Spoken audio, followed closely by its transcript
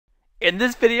In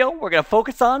this video, we're going to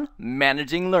focus on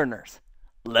managing learners.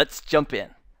 Let's jump in.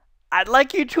 I'd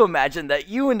like you to imagine that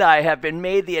you and I have been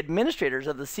made the administrators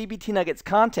of the CBT Nuggets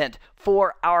content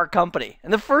for our company.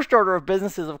 And the first order of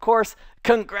business is, of course,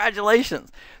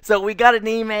 congratulations. So we got an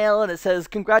email and it says,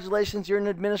 congratulations, you're an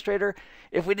administrator.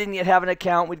 If we didn't yet have an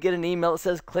account, we'd get an email that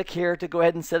says, click here to go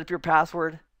ahead and set up your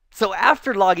password. So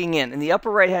after logging in the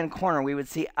upper right-hand corner, we would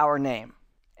see our name.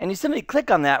 And you simply click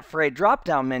on that for a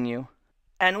drop-down menu.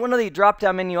 And one of the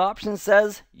drop-down menu options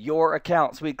says, your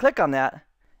account. So we click on that.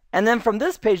 And then from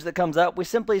this page that comes up, we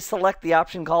simply select the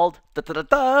option called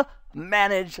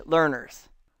Manage Learners.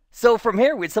 So from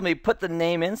here, we'd simply put the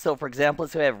name in. So for example,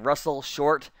 let's say we have Russell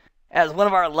Short as one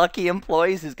of our lucky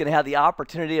employees who's going to have the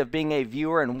opportunity of being a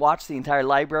viewer and watch the entire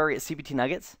library at CBT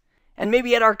Nuggets. And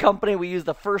maybe at our company, we use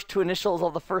the first two initials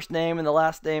of the first name and the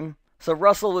last name. So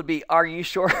Russell would be, are you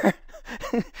short?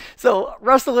 So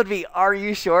Russell would be, are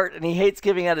you short? And he hates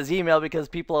giving out his email because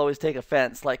people always take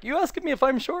offense. Like, you asking me if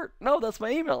I'm short? No, that's my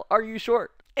email. Are you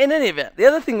short? In any event, the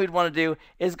other thing we'd want to do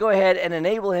is go ahead and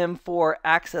enable him for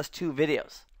access to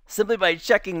videos, simply by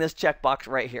checking this checkbox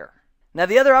right here. Now,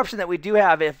 the other option that we do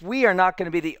have, if we are not going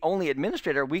to be the only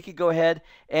administrator, we could go ahead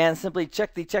and simply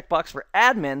check the checkbox for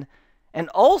admin and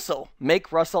also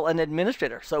make Russell an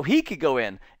administrator. So he could go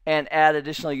in and add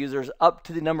additional users up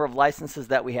to the number of licenses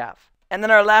that we have. And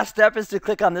then our last step is to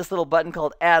click on this little button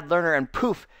called Add Learner, and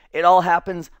poof, it all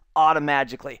happens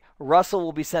automatically. Russell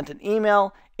will be sent an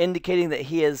email indicating that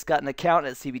he has got an account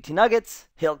at CBT Nuggets.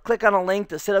 He'll click on a link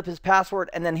to set up his password,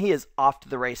 and then he is off to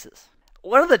the races.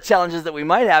 One of the challenges that we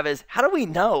might have is, how do we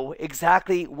know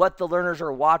exactly what the learners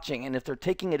are watching and if they're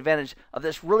taking advantage of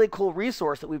this really cool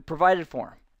resource that we've provided for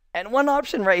them? And one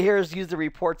option right here is use the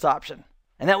reports option.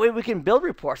 And that way we can build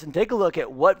reports and take a look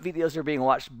at what videos are being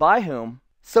watched by whom.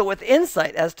 So with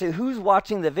insight as to who's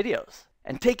watching the videos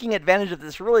and taking advantage of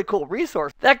this really cool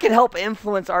resource, that can help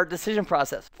influence our decision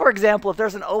process. For example, if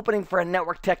there's an opening for a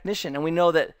network technician and we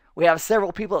know that we have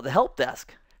several people at the help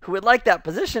desk who would like that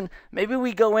position, maybe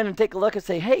we go in and take a look and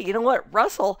say, hey, you know what,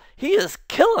 Russell, he is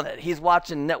killing it. He's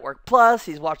watching Network Plus,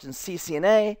 he's watching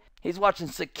CCNA, he's watching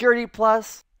Security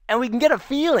Plus. And we can get a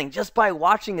feeling just by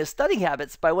watching his study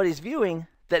habits, by what he's viewing,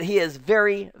 that he is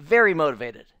very, very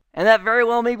motivated. And that very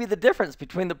well may be the difference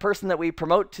between the person that we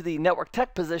promote to the network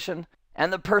tech position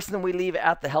and the person we leave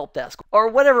at the help desk, or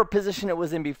whatever position it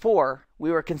was in before we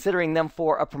were considering them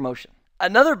for a promotion.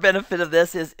 Another benefit of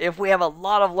this is if we have a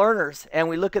lot of learners and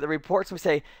we look at the reports and we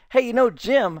say, hey, you know,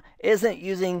 Jim isn't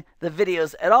using the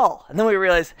videos at all. And then we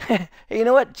realize, hey, you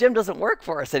know what, Jim doesn't work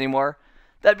for us anymore.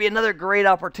 That'd be another great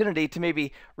opportunity to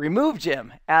maybe remove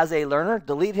Jim as a learner,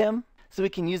 delete him, so we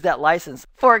can use that license,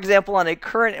 for example, on a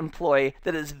current employee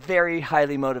that is very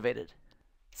highly motivated.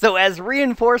 So as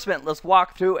reinforcement, let's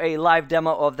walk through a live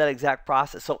demo of that exact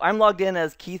process. So I'm logged in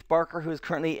as Keith Barker, who is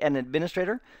currently an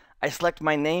administrator. I select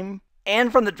my name,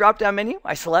 and from the drop-down menu,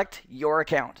 I select your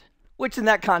account, which in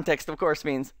that context, of course,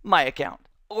 means my account.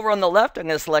 Over on the left, I'm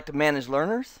going to select Manage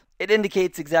Learners. It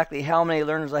indicates exactly how many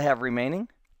learners I have remaining.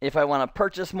 If I want to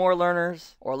purchase more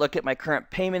learners, or look at my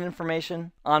current payment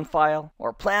information on file,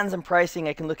 or plans and pricing,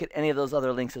 I can look at any of those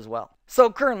other links as well.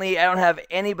 So currently, I don't have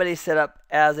anybody set up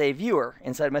as a viewer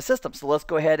inside my system. So let's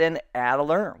go ahead and add a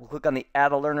learner. We'll click on the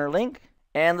Add a Learner link,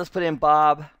 and let's put in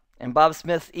Bob. And Bob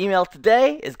Smith's email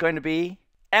today is going to be,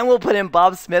 and we'll put in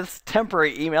Bob Smith's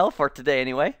temporary email for today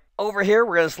anyway. Over here,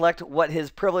 we're going to select what his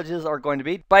privileges are going to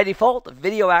be. By default,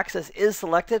 video access is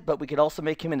selected, but we could also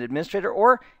make him an administrator,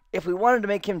 or if we wanted to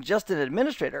make him just an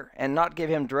administrator and not give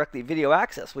him directly video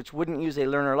access, which wouldn't use a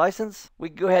learner license, we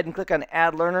could go ahead and click on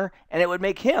Add Learner, and it would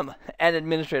make him an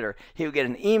administrator. He would get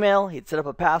an email, he'd set up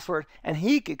a password, and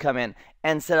he could come in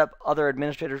and set up other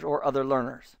administrators or other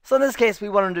learners. So in this case, we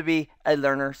want him to be a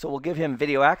learner, so we'll give him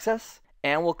video access,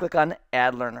 and we'll click on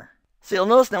Add Learner. So you'll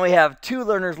notice now we have 2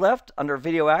 learners left. Under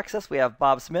video access, we have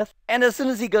Bob Smith. And as soon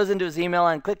as he goes into his email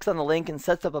and clicks on the link and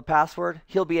sets up a password,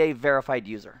 he'll be a verified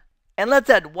user. And let's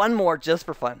add one more just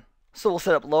for fun. So we'll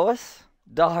set up Lois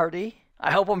Daugherty.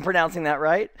 I hope I'm pronouncing that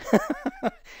right.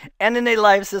 And in a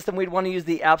live system, we'd want to use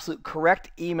the absolute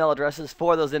correct email addresses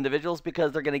for those individuals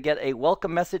because they're going to get a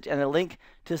welcome message and a link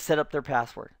to set up their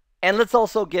password. And let's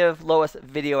also give Lois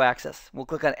video access. We'll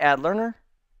click on Add Learner.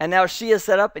 And now she is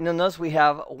set up, and you'll notice we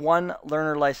have 1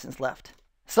 learner license left.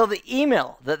 So the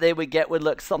email that they would get would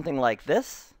look something like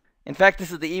this. In fact,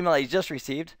 this is the email I just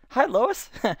received. Hi, Lois.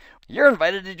 You're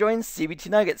invited to join CBT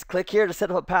Nuggets. Click here to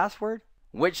set up a password,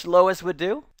 which Lois would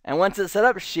do. And once it's set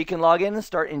up, she can log in and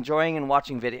start enjoying and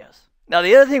watching videos. Now,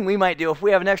 the other thing we might do if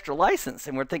we have an extra license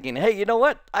and we're thinking, hey, you know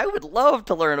what? I would love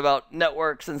to learn about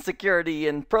networks and security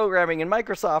and programming and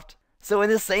Microsoft. So in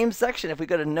this same section, if we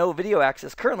go to no video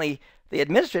access, currently the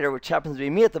administrator, which happens to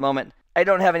be me at the moment, I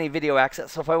don't have any video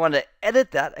access. So if I want to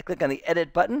edit that, I click on the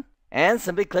edit button and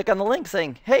simply click on the link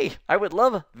saying, hey, I would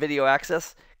love video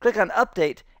access. Click on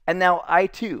update, and now I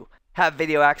too have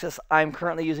video access. I'm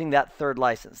currently using that third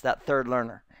license, that third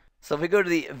learner. So if we go to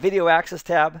the video access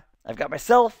tab, I've got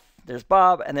myself, there's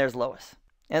Bob, and there's Lois.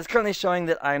 And it's currently showing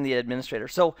that I'm the administrator.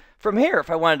 So from here, if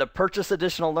I wanted to purchase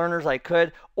additional learners, I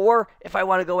could. Or if I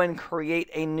want to go in and create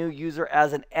a new user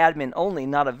as an admin only,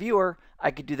 not a viewer,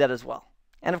 I could do that as well.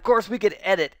 And of course, we could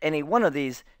edit any one of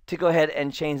these to go ahead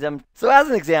and change them. So as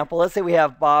an example, let's say we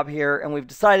have Bob here, and we've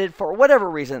decided for whatever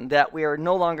reason that we are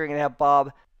no longer going to have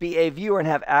Bob be a viewer and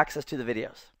have access to the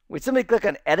videos. We'd simply click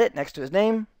on edit next to his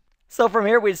name. So from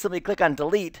here, we'd simply click on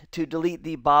delete to delete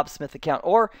the Bob Smith account.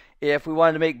 Or if we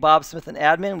wanted to make Bob Smith an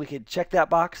admin, we could check that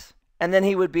box. And then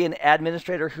he would be an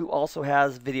administrator who also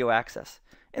has video access.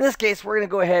 In this case, we're going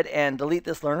to go ahead and delete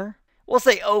this learner. We'll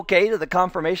say OK to the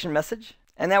confirmation message.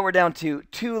 And now we're down to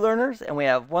 2 learners, and we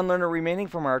have 1 learner remaining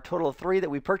from our total of 3 that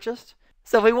we purchased.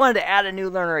 So if we wanted to add a new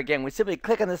learner again, we simply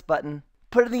click on this button,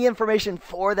 put in the information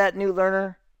for that new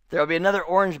learner. There will be another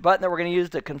orange button that we're going to use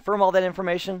to confirm all that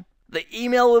information. The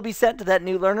email will be sent to that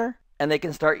new learner, and they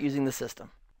can start using the system.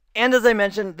 And as I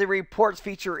mentioned, the reports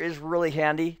feature is really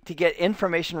handy to get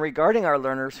information regarding our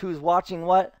learners, who's watching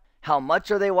what, how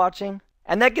much are they watching,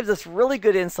 and that gives us really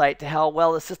good insight to how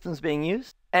well the system's being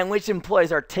used and which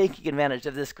employees are taking advantage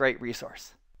of this great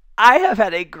resource. I have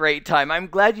had a great time. I'm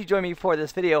glad you joined me for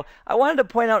this video. I wanted to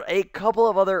point out a couple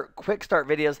of other quick start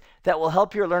videos that will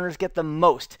help your learners get the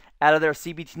most out of their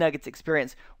CBT Nuggets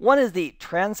experience. One is the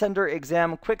Transcender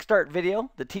Exam Quick Start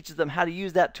video that teaches them how to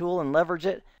use that tool and leverage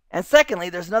it. And secondly,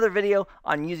 there's another video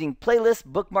on using playlists,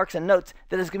 bookmarks, and notes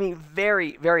that is going to be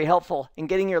very, very helpful in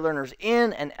getting your learners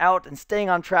in and out and staying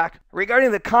on track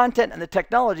regarding the content and the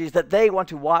technologies that they want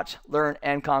to watch, learn,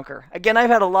 and conquer. Again, I've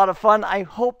had a lot of fun. I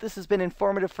hope this has been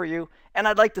informative for you, and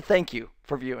I'd like to thank you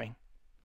for viewing.